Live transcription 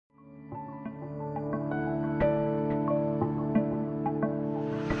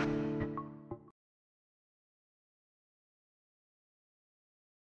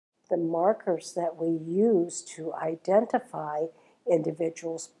the markers that we use to identify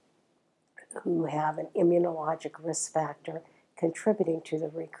individuals who have an immunologic risk factor contributing to the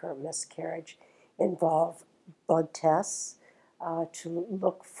recurrent miscarriage involve blood tests to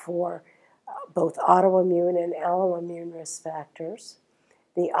look for both autoimmune and alloimmune risk factors.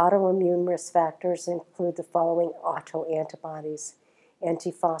 The autoimmune risk factors include the following autoantibodies: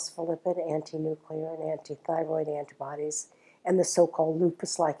 antiphospholipid, antinuclear, and antithyroid antibodies, and the so-called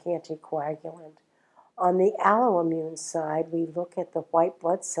lupus-like anticoagulant. On the alloimmune side, we look at the white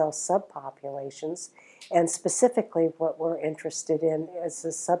blood cell subpopulations, and specifically what we're interested in is the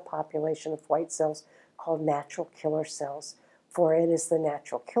subpopulation of white cells called natural killer cells, for it is the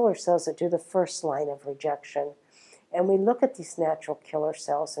natural killer cells that do the first line of rejection. And we look at these natural killer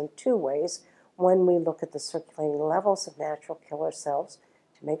cells in two ways. One, we look at the circulating levels of natural killer cells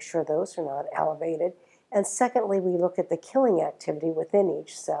to make sure those are not elevated. And secondly, we look at the killing activity within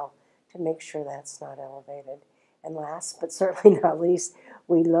each cell to make sure that's not elevated. And last, but certainly not least,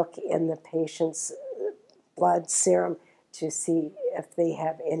 we look in the patient's blood serum to see if they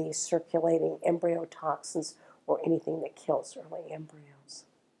have any circulating embryo toxins or anything that kills early embryos.